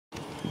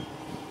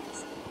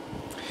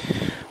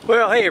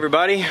Well, hey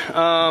everybody.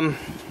 I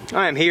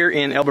am here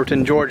in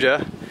Elberton,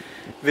 Georgia,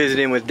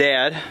 visiting with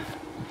Dad.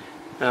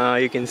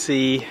 You can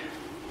see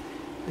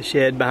the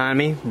shed behind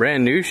me,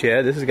 brand new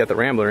shed. This has got the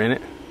Rambler in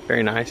it,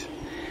 very nice.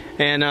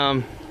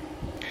 And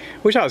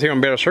wish I was here on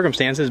better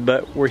circumstances,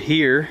 but we're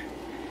here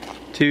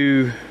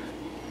to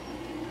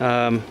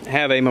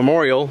have a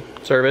memorial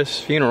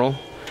service, funeral,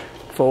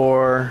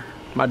 for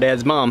my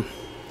dad's mom.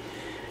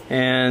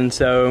 And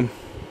so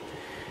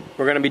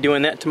we're going to be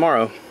doing that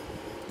tomorrow.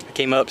 I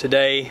came up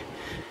today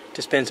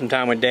to spend some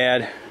time with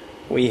Dad.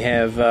 We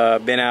have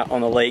been out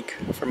on the lake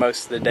for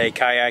most of the day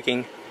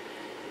kayaking,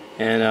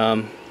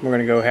 and we're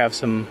going to go have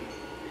some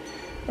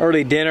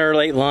early dinner,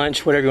 late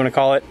lunch, whatever you want to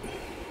call it.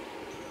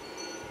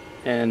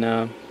 And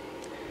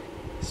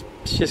it's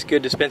just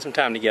good to spend some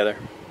time together.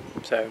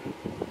 So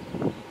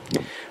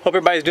hope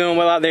everybody's doing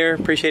well out there.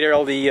 Appreciate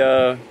all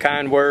the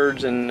kind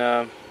words and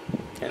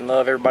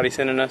love everybody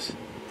sending us.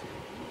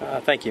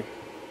 Thank you.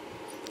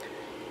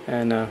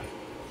 And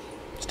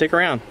stick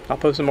around. I'll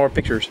post some more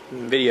pictures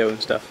and video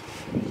and stuff.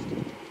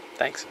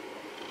 Thanks.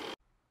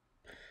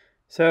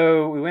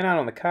 So we went out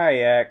on the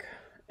kayak,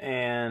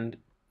 and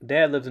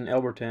Dad lives in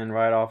Elberton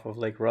right off of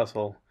Lake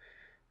Russell,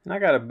 and I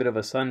got a bit of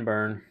a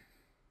sunburn.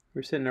 We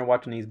were sitting there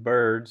watching these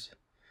birds,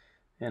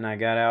 and I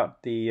got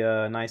out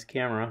the nice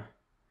camera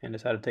and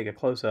decided to take a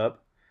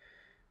close-up,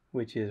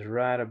 which is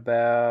right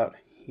about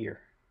here.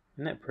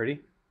 Isn't that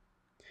pretty?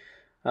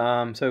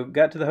 So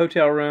got to the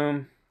hotel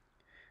room.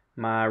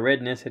 My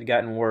redness had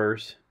gotten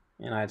worse,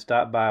 and I had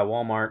stopped by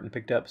Walmart and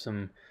picked up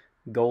some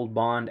Gold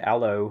Bond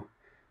aloe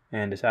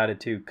and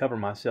decided to cover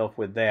myself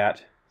with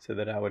that so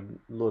that I would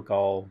look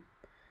all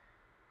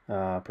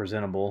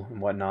presentable and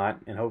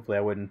whatnot, and hopefully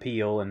I wouldn't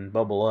peel and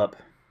bubble up.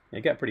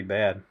 It got pretty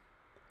bad.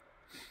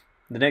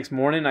 The next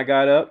morning I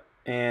got up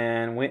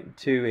and went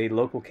to a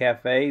local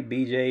cafe,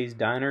 BJ's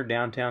Diner,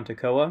 downtown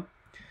Toccoa,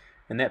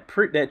 and that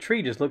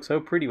tree just looked so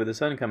pretty with the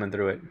sun coming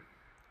through it.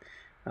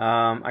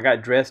 I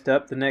got dressed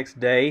up the next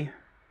day,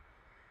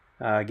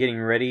 getting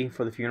ready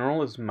for the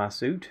funeral. This is my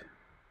suit.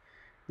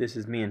 This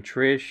is me and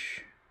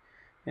Trish,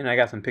 and I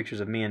got some pictures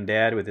of me and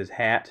Dad with his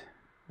hat,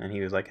 and he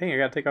was like, hey, I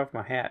gotta take off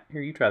my hat.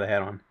 Here, you try the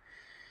hat on.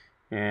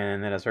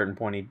 And then at a certain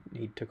point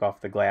he took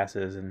off the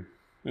glasses, and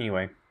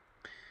anyway,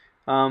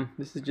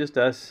 this is just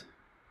us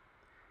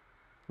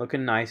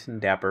looking nice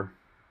and dapper.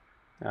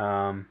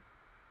 Here's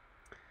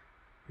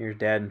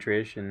Dad and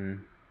Trish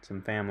and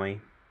some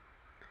family.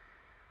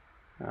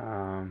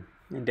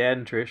 And Dad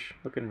and Trish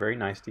looking very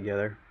nice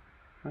together.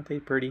 Aren't they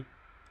pretty?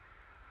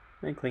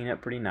 They clean up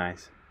pretty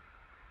nice.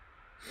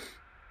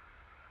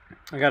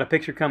 I got a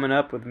picture coming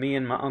up with me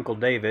and my Uncle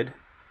David,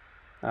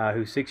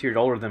 who's 6 years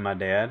older than my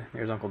dad.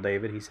 There's Uncle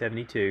David, he's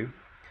 72.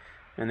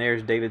 And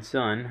there's David's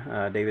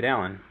son, David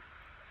Allen.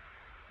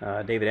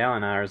 David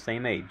Allen and I are the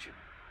same age.